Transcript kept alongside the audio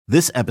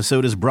This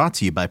episode is brought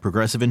to you by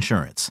Progressive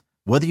Insurance.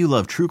 Whether you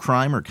love true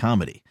crime or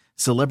comedy,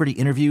 celebrity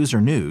interviews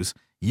or news,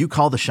 you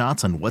call the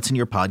shots on what's in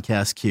your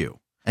podcast queue.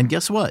 And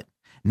guess what?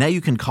 Now you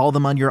can call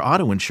them on your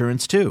auto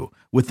insurance too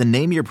with the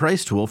Name Your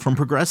Price tool from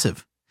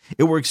Progressive.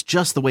 It works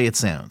just the way it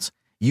sounds.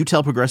 You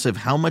tell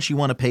Progressive how much you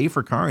want to pay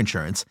for car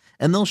insurance,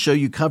 and they'll show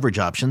you coverage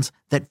options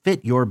that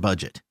fit your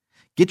budget.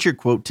 Get your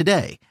quote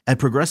today at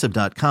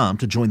Progressive.com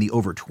to join the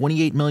over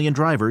 28 million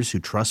drivers who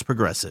trust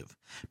Progressive.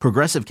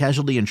 Progressive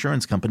Casualty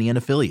Insurance Company and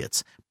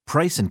Affiliates.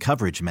 Price and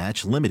coverage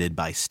match limited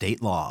by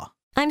state law.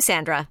 I'm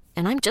Sandra,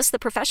 and I'm just the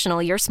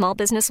professional your small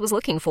business was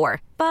looking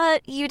for.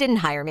 But you didn't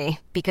hire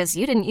me because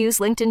you didn't use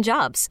LinkedIn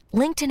Jobs.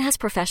 LinkedIn has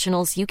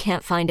professionals you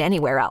can't find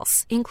anywhere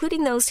else,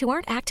 including those who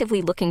aren't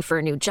actively looking for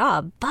a new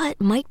job, but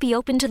might be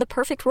open to the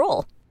perfect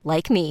role,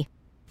 like me.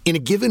 In a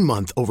given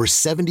month, over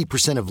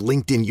 70% of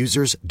LinkedIn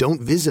users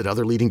don't visit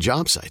other leading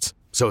job sites.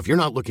 So if you're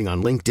not looking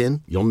on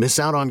LinkedIn, you'll miss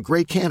out on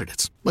great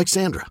candidates like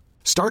Sandra.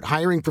 Start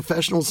hiring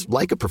professionals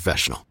like a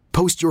professional.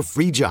 Post your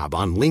free job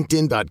on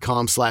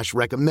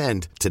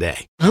linkedin.com/recommend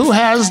today. Who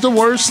has the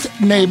worst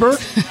neighbor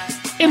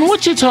in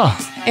Wichita?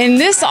 And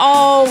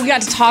we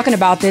got to talking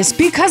about this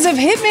because of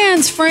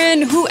Hitman's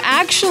friend who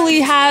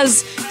actually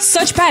has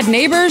such bad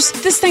neighbors.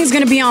 This thing's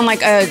going to be on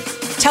like a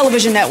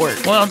television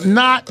network. Well,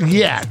 not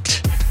yet.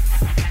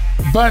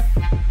 But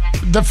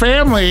the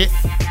family,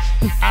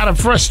 out of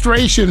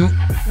frustration,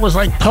 was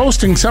like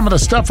posting some of the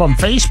stuff on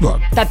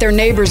Facebook That their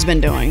neighbor's been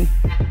doing.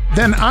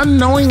 Then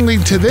unknowingly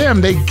to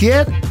them, they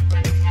get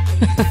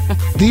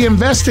the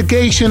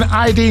Investigation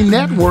ID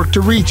Network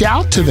to reach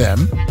out to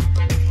them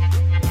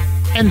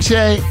and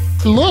say,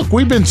 look,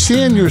 we've been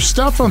seeing your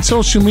stuff on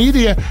social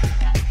media.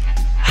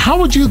 How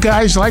would you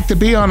guys like to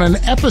be on an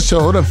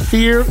episode of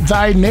Fear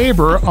Thy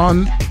Neighbor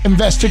on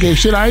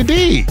Investigation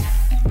ID?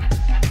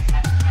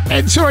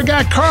 And so I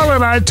got Carla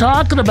and I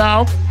talking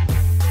about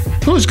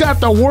who's got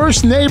the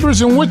worst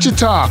neighbors in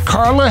Wichita.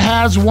 Carla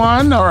has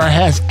one, or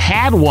has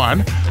had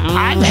one.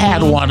 I've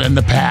had one in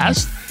the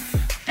past.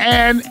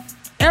 And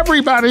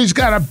everybody's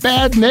got a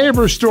bad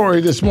neighbor story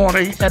this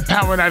morning at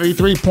Power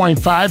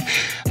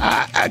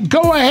 93.5.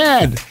 Go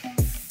ahead.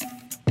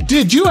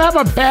 Did you have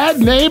a bad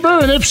neighbor?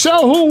 And if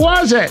so, who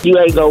was it? You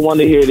ain't gonna want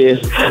to hear this,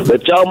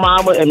 but your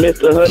mama and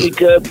Mr.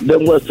 Honeycutt,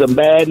 them was some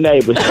bad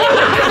neighbors.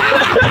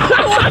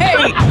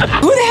 Hey,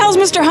 who the hell's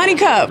Mr.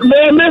 Honeycutt?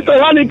 Man, Mr.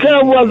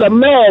 Honeycutt was a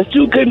mess.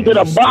 You couldn't put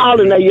a ball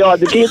in their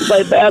yard. The kids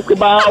play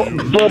basketball,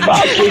 football,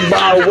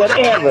 kickball,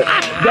 whatever.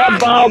 That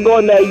ball go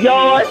in their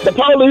yard. The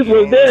police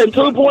was there in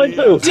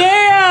 2.2.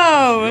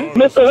 Damn!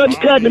 Mr.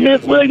 Honeycutt and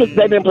Miss Williams,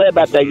 they didn't play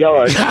about their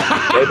yard. They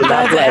did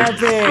not play.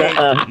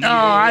 Oh,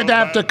 I'd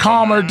have to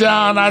calm her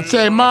down. I'd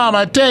say,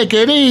 Mama, take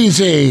it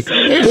easy.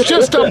 It's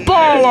just a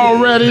ball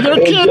already. They're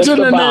kids in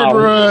the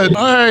neighborhood.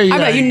 Hey, I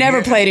bet you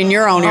never played in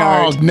your own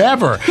yard. Oh,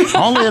 never.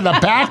 Only in the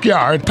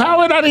backyard.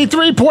 Power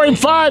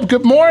 93.5,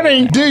 good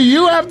morning. Do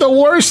you have the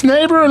worst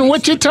neighbor in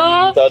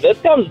Wichita? So this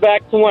comes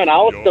back to when I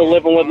was still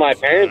living with my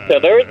parents. So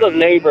there was a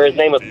neighbor, his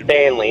name was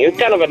Stanley. He was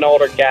kind of an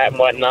older cat and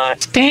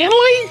whatnot.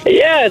 Stanley?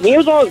 Yeah, he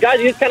was one of those guys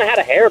who just kind of had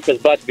a hair up his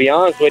butt, to be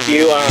honest with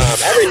you.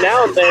 Every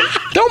now and then.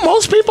 Don't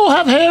most people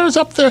have hairs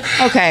up there?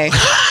 Okay.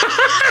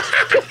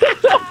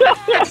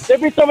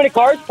 There'd be so many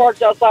cars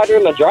parked outside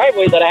in the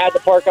driveway that I had to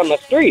park on the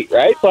street,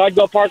 right? So I'd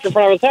go park in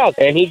front of his house,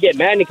 and he'd get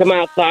mad and he'd come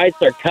outside,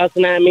 start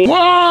cussing at me.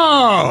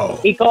 Whoa!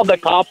 He called the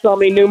cops on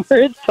me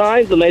numerous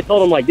times, and they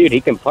told him, like, dude,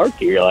 he can park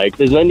here. Like,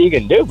 there's nothing you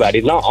can do about it.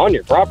 He's not on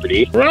your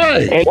property.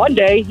 Right. And one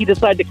day, he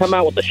decided to come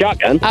out with a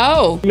shotgun.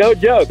 Oh. No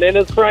joke. In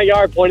his front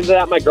yard, pointed it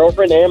at my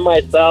girlfriend and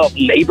myself.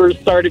 Neighbors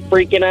started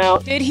freaking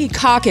out. Did he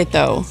cock it,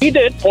 though? He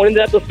did. Pointed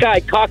it at the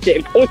sky, cocked it,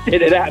 and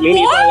pointed it at me. And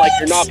he's all like,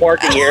 you're not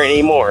parking here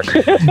anymore.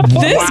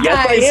 This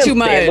guy is too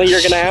much. Stanley,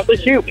 you're going to have to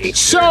shoot me.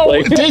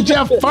 So, did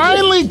you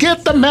finally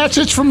get the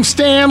message from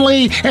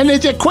Stanley, and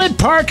did you quit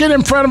parking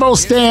in front of old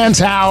Stan's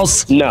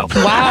house? No.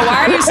 Wow,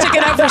 why are you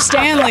sticking up for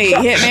Stanley,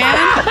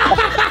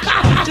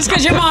 Hitman? Just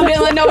because your mom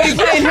didn't let nobody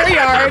play in her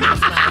yard.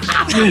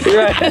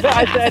 Right.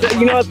 I said,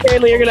 you know what,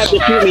 Stanley, you're going to have to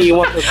shoot me. You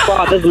want the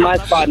spot. This is my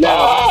spot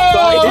now. So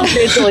I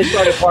intentionally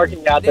started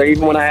parking out there,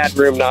 even when I had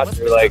room not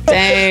to. Like,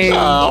 dang.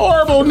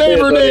 Horrible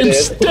neighbor named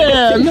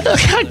Stan.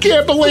 I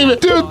can't believe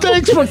it. Dude,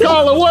 thanks for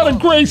calling. What a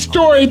great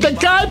story. The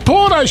guy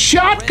pulled a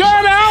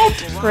shotgun out?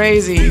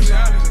 Crazy.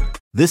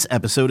 This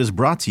episode is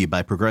brought to you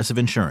by Progressive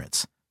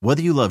Insurance.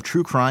 Whether you love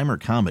true crime or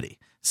comedy,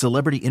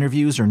 celebrity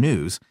interviews or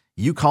news,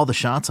 you call the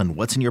shots on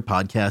what's in your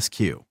podcast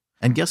queue.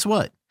 And guess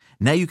what?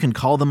 Now you can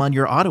call them on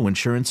your auto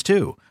insurance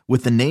too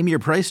with the Name Your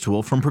Price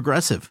tool from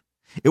Progressive.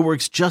 It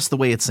works just the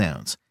way it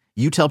sounds.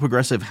 You tell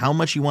Progressive how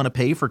much you want to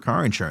pay for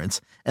car insurance,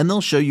 and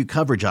they'll show you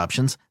coverage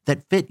options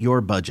that fit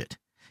your budget.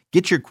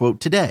 Get your quote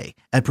today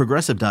at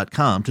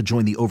Progressive.com to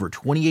join the over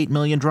 28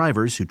 million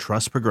drivers who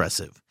trust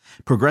Progressive.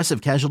 Progressive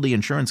Casualty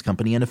Insurance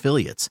Company and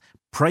Affiliates.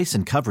 Price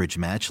and coverage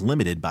match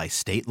limited by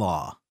state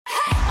law.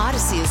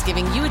 Odyssey is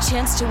giving you a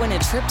chance to win a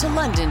trip to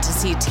London to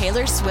see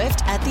Taylor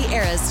Swift at the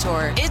Eras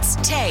Tour. It's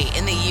Tay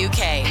in the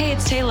UK. Hey,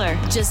 it's Taylor.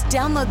 Just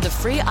download the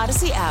free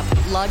Odyssey app,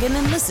 log in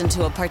and listen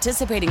to a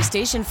participating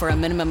station for a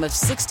minimum of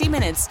 60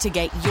 minutes to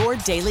get your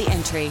daily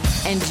entry.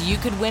 And you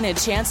could win a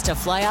chance to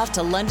fly off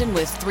to London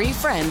with 3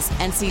 friends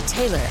and see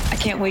Taylor. I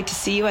can't wait to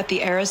see you at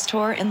the Eras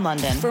Tour in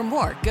London. For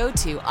more, go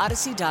to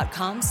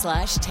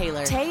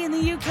odyssey.com/Taylor. Tay in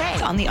the UK.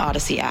 It's on the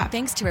Odyssey app.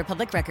 Thanks to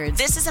Republic Records.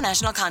 This is a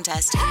national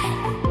contest.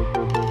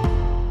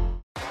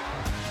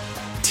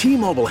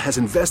 T-Mobile has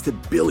invested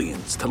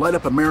billions to light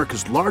up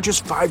America's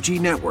largest 5G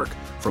network,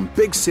 from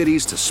big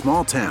cities to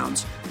small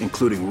towns,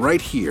 including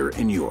right here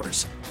in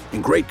yours.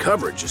 And great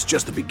coverage is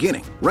just the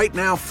beginning. Right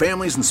now,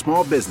 families and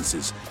small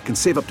businesses can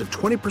save up to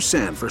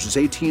 20% versus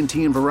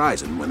AT&T and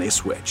Verizon when they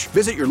switch.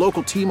 Visit your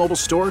local T-Mobile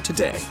store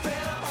today.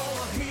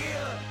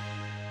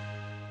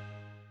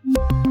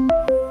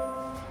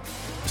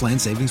 Plan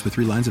savings with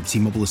 3 lines of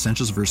T-Mobile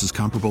Essentials versus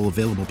comparable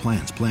available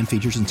plans. Plan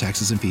features and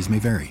taxes and fees may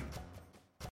vary.